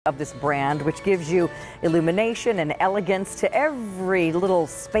of this brand, which gives you illumination and elegance to every little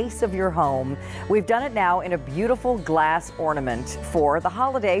space of your home. We've done it now in a beautiful glass ornament for the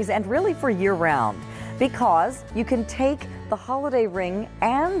holidays and really for year-round, because you can take the holiday ring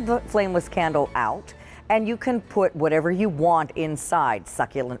and the flameless candle out and you can put whatever you want inside.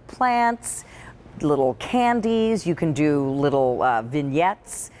 Succulent plants, little candies, you can do little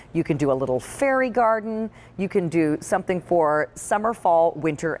vignettes. You can do a little fairy garden. You can do something for summer, fall,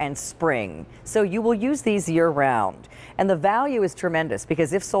 winter, and spring. So you will use these year-round. And the value is tremendous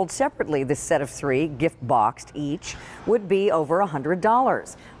because if sold separately, this set of 3, gift boxed each, would be over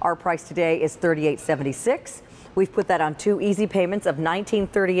 $100. Our price today is $38.76. We've put that on 2 easy payments of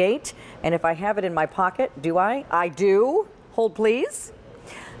 $19.38. And if I have it in my pocket, do I? I do. Hold, please.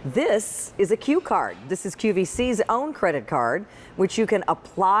 This is a Q card. This is QVC's own credit card, which you can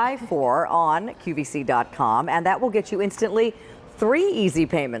apply for on QVC.com, and that will get you instantly 3 easy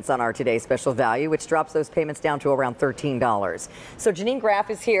payments on our today's special value, which drops those payments down to around $13. So Janine Graff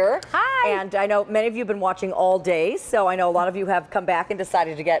is here. Hi. And I know many of you have been watching all day, so I know a lot of you have come back and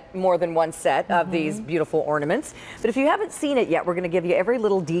decided to get more than one set of these beautiful ornaments. But if you haven't seen it yet, we're going to give you every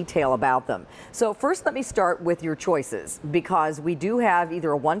little detail about them. So first, let me start with your choices, because we do have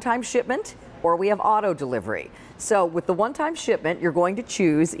either a one-time shipment or we have auto delivery. So with the one-time shipment, you're going to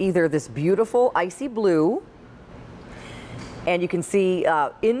choose either this beautiful icy blue, and you can see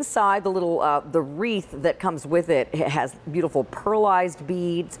inside the little the wreath that comes with it, it has beautiful pearlized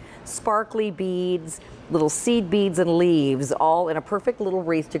beads, sparkly beads, little seed beads and leaves, all in a perfect little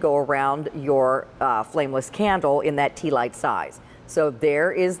wreath to go around your flameless candle in that tea light size. So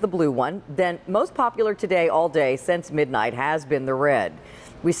there is the blue one. Then most popular today all day since midnight has been the red.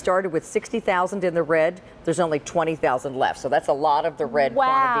 We started with 60,000 in the red. There's only 20,000 left. So that's a lot of the red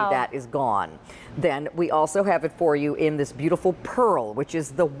quantity that is gone. Then we also have it for you in this beautiful pearl, which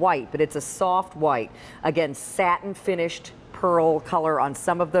is the white, but it's a soft white. Again, satin finished pearl color on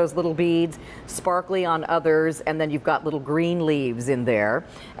some of those little beads, sparkly on others, and then you've got little green leaves in there.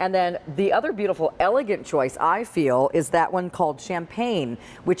 And then the other beautiful, elegant choice, I feel, is that one called Champagne,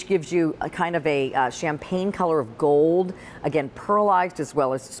 which gives you a kind of a champagne color of gold, again, pearlized as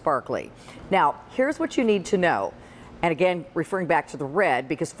well as sparkly. Now, here's what you need to know. And again, referring back to the red,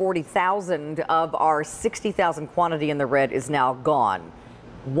 because 40,000 of our 60,000 quantity in the red is now gone.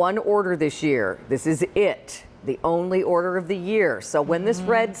 One order this year. This is it. The only order of the year. So when this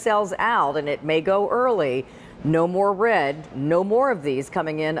red sells out, and it may go early, no more red, no more of these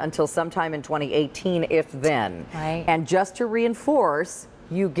coming in until sometime in 2018, if then. Right. And just to reinforce,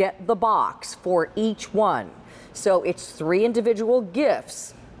 you get the box for each one. So it's 3 individual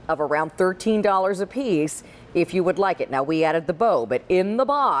gifts of around $13 a piece if you would like it. Now, we added the bow, but in the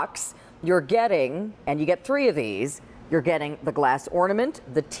box, you're getting, and you get 3 of these, you're getting the glass ornament,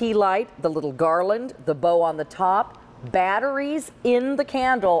 the tea light, the little garland, the bow on the top, batteries in the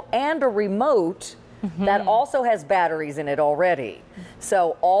candle, and a remote that also has batteries in it already.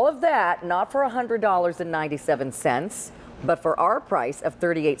 So all of that, not for $100.97, but for our price of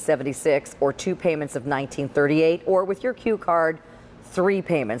 $38.76, or 2 payments of $19.38, or with your Q card, 3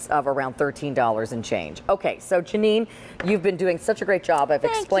 payments of around $13 and change. Okay, so Janine, you've been doing such a great job of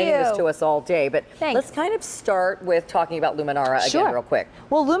explaining this to us all day, but let's kind of start with talking about Luminara again real quick.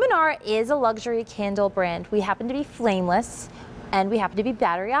 Well, Luminara is a luxury candle brand. We happen to be flameless and we happen to be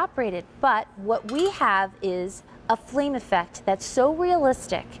battery operated, but what we have is a flame effect that's so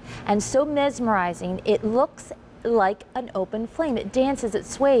realistic and so mesmerizing. It looks like an open flame. It dances, it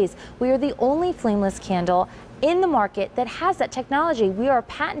sways. We are the only flameless candle in the market that has that technology. We are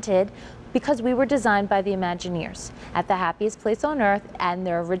patented because we were designed by the Imagineers at the happiest place on earth, and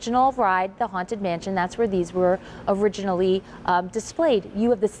their original ride, the Haunted Mansion, that's where these were originally displayed. You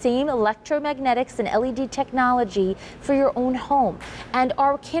have the same electromagnetics and LED technology for your own home. And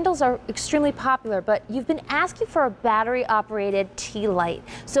our candles are extremely popular, but you've been asking for a battery operated tea light.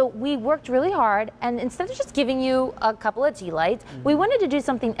 So we worked really hard, and instead of just giving you a couple of tea lights, we wanted to do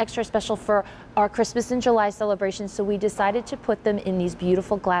something extra special for our Christmas and July celebrations, so we decided to put them in these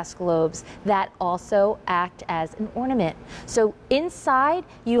beautiful glass globes that also act as an ornament. So inside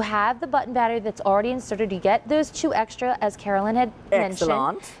you have the button battery that's already inserted. You get those 2 extra, as Carolyn had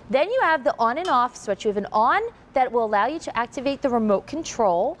mentioned. Then you have the on and off switch. You have an on that will allow you to activate the remote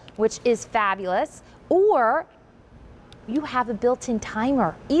control, which is fabulous, or you have a built-in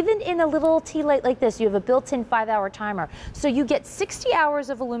timer. Even in a little tea light like this, you have a built-in 5-hour timer. So you get 60 hours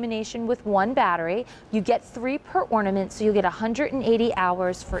of illumination with 1 battery. You get 3 per ornament, so you get 180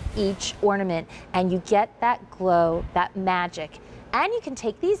 hours for each ornament, and you get that glow, that magic. And you can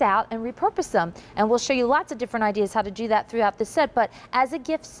take these out and repurpose them. And we'll show you lots of different ideas how to do that throughout the set. But as a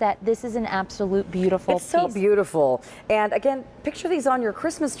gift set, this is an absolute beautiful piece. It's so beautiful. And again, picture these on your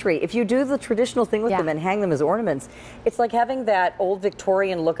Christmas tree. If you do the traditional thing with them and hang them as ornaments, it's like having that old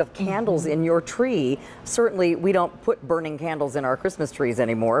Victorian look of candles in your tree. Certainly, we don't put burning candles in our Christmas trees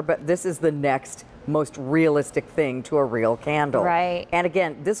anymore, but this is the next most realistic thing to a real candle. Right. And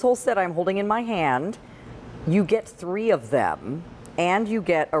again, this whole set I'm holding in my hand, you get 3 of them, and you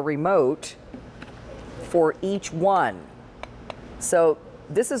get a remote for each one. So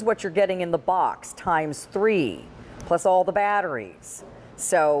this is what you're getting in the box times 3, plus all the batteries.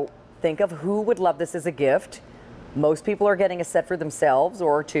 So think of who would love this as a gift. Most people are getting a set for themselves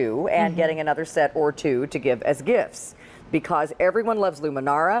or 2, and getting another set or 2 to give as gifts. Because everyone loves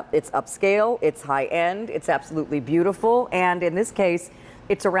Luminara. It's upscale, it's high-end, it's absolutely beautiful, and in this case,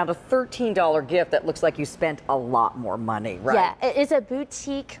 it's around a $13 gift that looks like you spent a lot more money, right? Yeah, it is a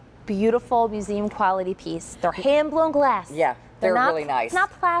boutique, beautiful museum quality piece. They're hand-blown glass. Yeah, they're really nice. It's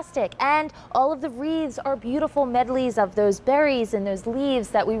not plastic, and all of the wreaths are beautiful medleys of those berries and those leaves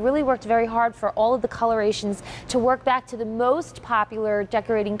that we really worked very hard for all of the colorations to work back to the most popular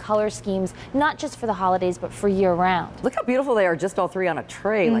decorating color schemes, not just for the holidays, but for year-round. Look how beautiful they are, just all 3 on a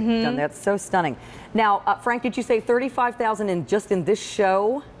tray. Like you've done. That's so stunning. Now, Frank, did you say 35,000 just in this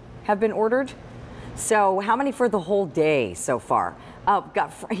show have been ordered? So how many for the whole day so far?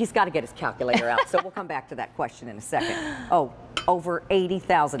 He's got to get his calculator out, so we'll come back to that question in a second. Oh, over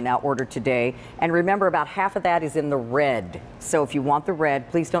 80,000 now ordered today. And remember, about half of that is in the red. So if you want the red,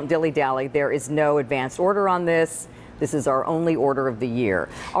 please don't dilly-dally. There is no advanced order on this. This is our only order of the year.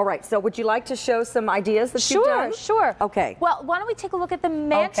 All right, so would you like to show some ideas that you've done? Sure. Okay. Well, why don't we take a look at the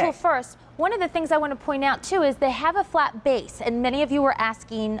mantle first? One of the things I want to point out too is they have a flat base, and many of you were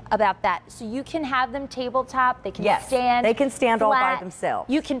asking about that. So you can have them tabletop, they can stand. They can stand flat. all by themselves.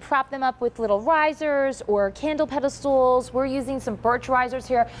 You can prop them up with little risers or candle pedestals. We're using some birch risers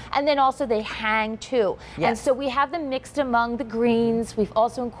here, and then also they hang too. Yes. And so we have them mixed among the greens. We've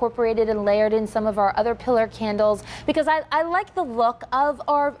also incorporated and layered in some of our other pillar candles because I like the look of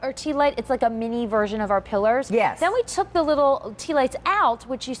our tea light. It's like a mini version of our pillars. Yes. Then we took the little tea lights out,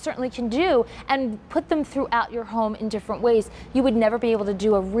 which you certainly can do, and put them throughout your home in different ways. You would never be able to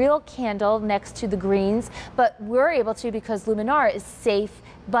do a real candle next to the greens, but we're able to because Luminara is safe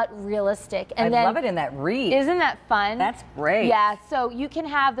but realistic. And I love it in that wreath. Isn't that fun? That's great. Yeah, so you can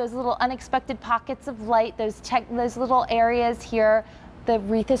have those little unexpected pockets of light, those little areas here. The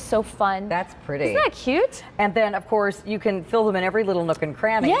wreath is so fun. That's pretty. Isn't that cute? And then, of course, you can fill them in every little nook and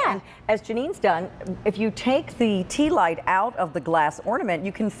cranny. Yeah. And as Janine's done, if you take the tea light out of the glass ornament,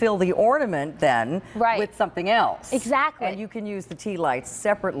 you can fill the ornament then with something else. Exactly. And you can use the tea lights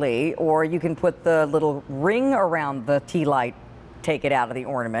separately, or you can put the little ring around the tea light, take it out of the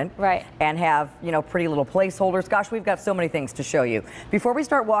ornament, and have, you know, pretty little placeholders. Gosh, we've got so many things to show you. Before we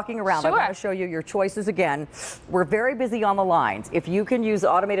start walking around, I want to show you your choices again. We're very busy on the lines. If you can use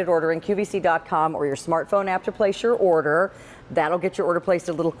automated ordering, QVC.com, or your smartphone app to place your order, that'll get your order placed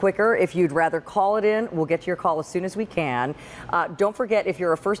a little quicker. If you'd rather call it in, we'll get to your call as soon as we can. Don't forget, if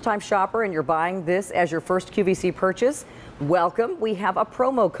you're a first-time shopper and you're buying this as your first QVC purchase, welcome. We have a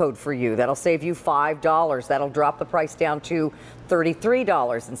promo code for you that'll save you $5. That'll drop the price down to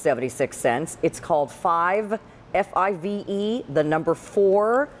 $33.76. It's called FIVE, F-I-V-E, the number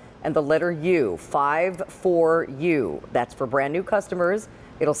 4, and the letter U, 5-4-U. That's for brand new customers.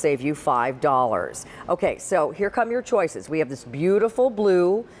 It'll save you $5. Okay, so here come your choices. We have this beautiful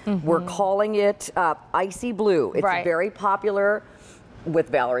blue. We're calling it Icy Blue. It's very popular with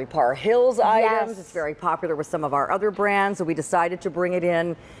Valerie Parr Hill's items. It's very popular with some of our other brands, so we decided to bring it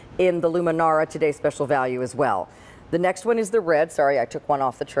in the Luminara Today Special Value as well. The next one is the red. Sorry, I took one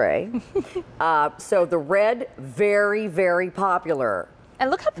off the tray. So the red, very, very popular. And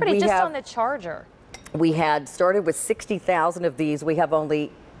look how pretty just on the charger. We had started with 60,000 of these. We have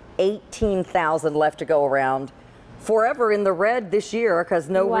only 18,000 left to go around. Forever in the red this year, because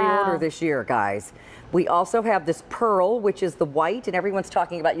no reorder this year, guys. We also have this pearl, which is the white, and everyone's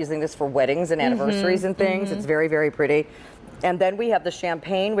talking about using this for weddings and anniversaries and things. It's very, very pretty. And then we have the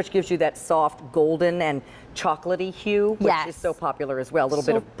champagne, which gives you that soft golden and chocolatey hue, which is so popular as well. A little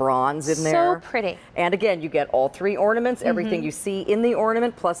bit of bronze in there. So pretty. And again, you get all 3 ornaments, everything you see in the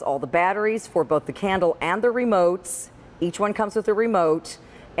ornament, plus all the batteries for both the candle and the remotes. Each one comes with a remote,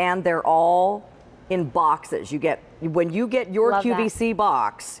 and they're all in boxes. When you get your QVC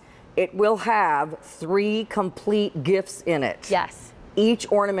box, it will have 3 complete gifts in it. Yes.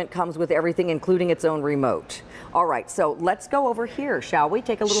 Each ornament comes with everything, including its own remote. All right, so let's go over here, shall we?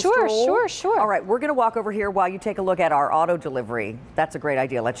 Take a little stroll? Sure. All right, we're going to walk over here while you take a look at our auto delivery. That's a great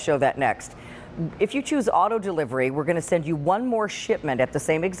idea. Let's show that next. If you choose auto delivery, we're going to send you one more shipment at the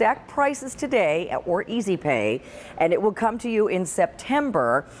same exact price as today or Easy Pay, and it will come to you in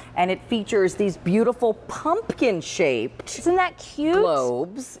September, and it features these beautiful pumpkin-shaped Isn't that cute?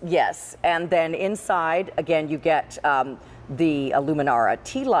 globes. Yes, and then inside, again, you get the Luminara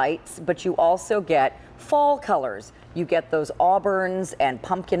tea lights, but you also get fall colors. You get those auburns and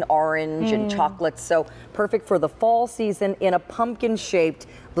pumpkin orange and chocolates, so perfect for the fall season in a pumpkin-shaped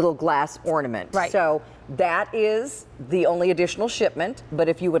little glass ornament. Right. So that is the only additional shipment, but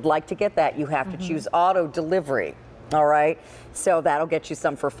if you would like to get that, you have to choose auto delivery. All right, so that'll get you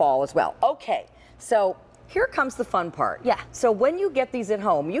some for fall as well. Okay, so here comes the fun part. Yeah. So when you get these at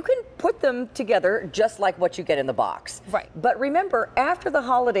home, you can put them together just like what you get in the box. Right. But remember, after the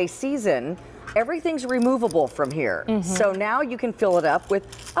holiday season, everything's removable from here. So now you can fill it up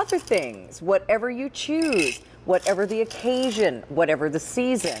with other things, whatever you choose, whatever the occasion, whatever the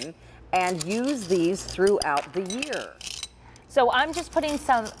season, and use these throughout the year. So I'm just putting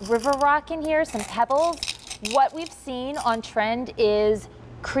some river rock in here, some pebbles. What we've seen on trend is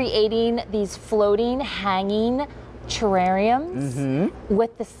creating these floating, hanging terrariums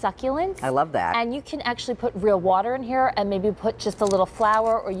with the succulents. I love that. And you can actually put real water in here and maybe put just a little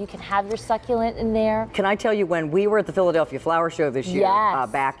flower, or you can have your succulent in there. Can I tell you, when we were at the Philadelphia Flower Show this year, Yes.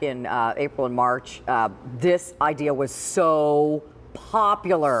 back in April and March, this idea was so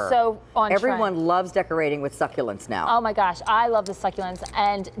popular. So on Everyone trend. loves decorating with succulents now. Oh my gosh, I love the succulents,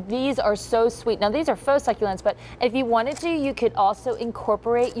 and these are so sweet. Now these are faux succulents, but if you wanted to, you could also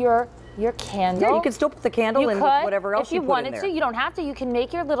incorporate your candle. Yeah, you can still put the candle in with whatever else if you put wanted in there. to. You don't have to. You can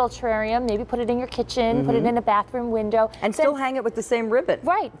make your little terrarium, maybe put it in your kitchen, put it in a bathroom window. And still hang it with the same ribbon.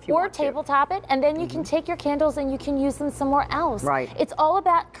 Right, if you or want to. tabletop it, and then you can take your candles and you can use them somewhere else. Right. It's all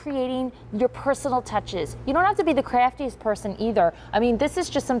about creating your personal touches. You don't have to be the craftiest person either. I mean, this is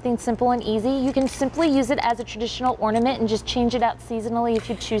just something simple and easy. You can simply use it as a traditional ornament and just change it out seasonally if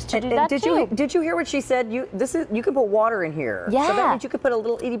you choose to do that did too. you hear what she said? You can put water in here. So that Yeah. means you could put a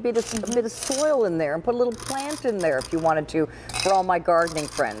little itty bit of soil in there and put a little plant in there if you wanted to, for all my gardening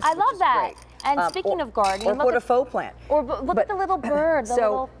friends. I which love is that. great. And speaking of gardening, or look put a at- faux plant. Or look at the little bird. I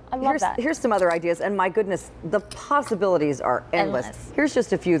love that. Here's some other ideas, and my goodness, the possibilities are endless. Here's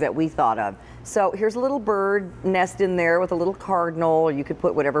just a few that we thought of. So here's a little bird nest in there with a little cardinal. You could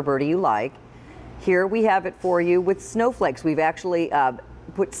put whatever birdie you like. Here we have it for you with snowflakes. We've actually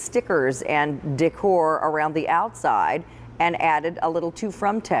put stickers and decor around the outside and added a little to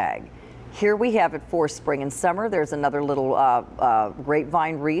from tag. Here we have it for spring and summer. There's another little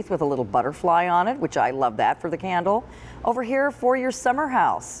grapevine wreath with a little butterfly on it, which I love that for the candle. Over here for your summer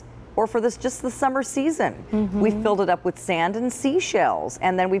house, or for just the summer season. We filled it up with sand and seashells,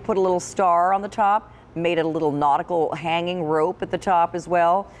 and then we put a little star on the top, made it a little nautical hanging rope at the top as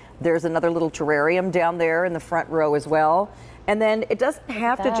well. There's another little terrarium down there in the front row as well. And then it doesn't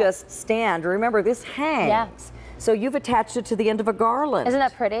have to just stand. Remember, this hangs. Yeah. So you've attached it to the end of a garland. Isn't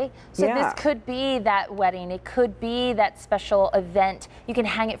that pretty? So Yeah. this could be that wedding. It could be that special event. You can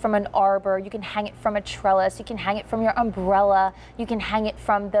hang it from an arbor. You can hang it from a trellis. You can hang it from your umbrella. You can hang it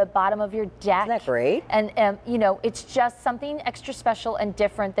from the bottom of your deck. Isn't that great? And it's just something extra special and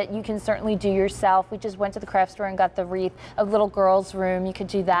different that you can certainly do yourself. We just went to the craft store and got the wreath. A little girl's room. You could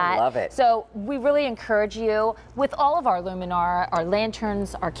do that. I love it. So we really encourage you with all of our Luminara, our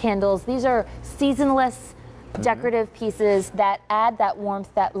lanterns, our candles. These are seasonless, decorative pieces that add that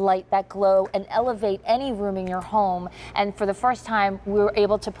warmth, that light, that glow, and elevate any room in your home. And for the first time, we were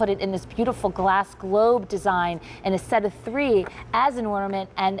able to put it in this beautiful glass globe design in a set of 3 as an ornament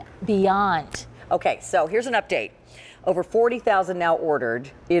and beyond. Okay, so here's an update. Over 40,000 now ordered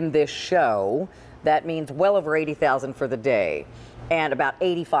in this show. That means well over 80,000 for the day, and about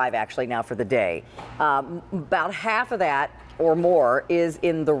 85 actually now for the day. About half of that or more is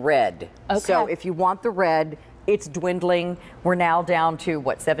in the red. Okay. So if you want the red, it's dwindling. We're now down to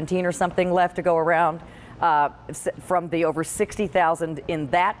 17 or something left to go around. From the over 60,000 in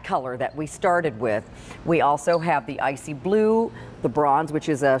that color that we started with. We also have the icy blue, the bronze, which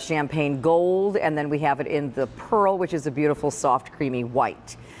is a champagne gold, and then we have it in the pearl, which is a beautiful soft creamy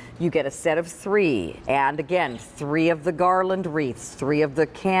white. You get a set of 3, and again, 3 of the garland wreaths, 3 of the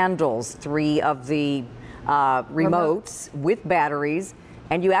candles, 3 of the remotes with batteries,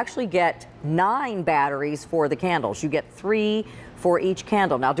 and you actually get 9 batteries for the candles. You get 3 for each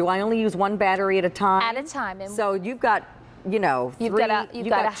candle. Now, do I only use 1 battery at a time? At a time. And so you've got you know, You've you've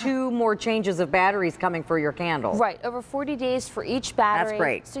got 2 more changes of batteries coming for your candle. Right, over 40 days for each battery. That's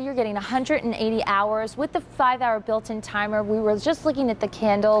great. So you're getting 180 hours with the 5-hour built-in timer. We were just looking at the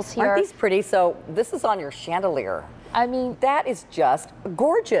candles here. Aren't these pretty? So this is on your chandelier. I mean, that is just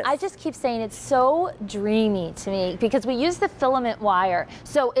gorgeous. I just keep saying it's so dreamy to me because we use the filament wire.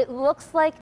 So it looks like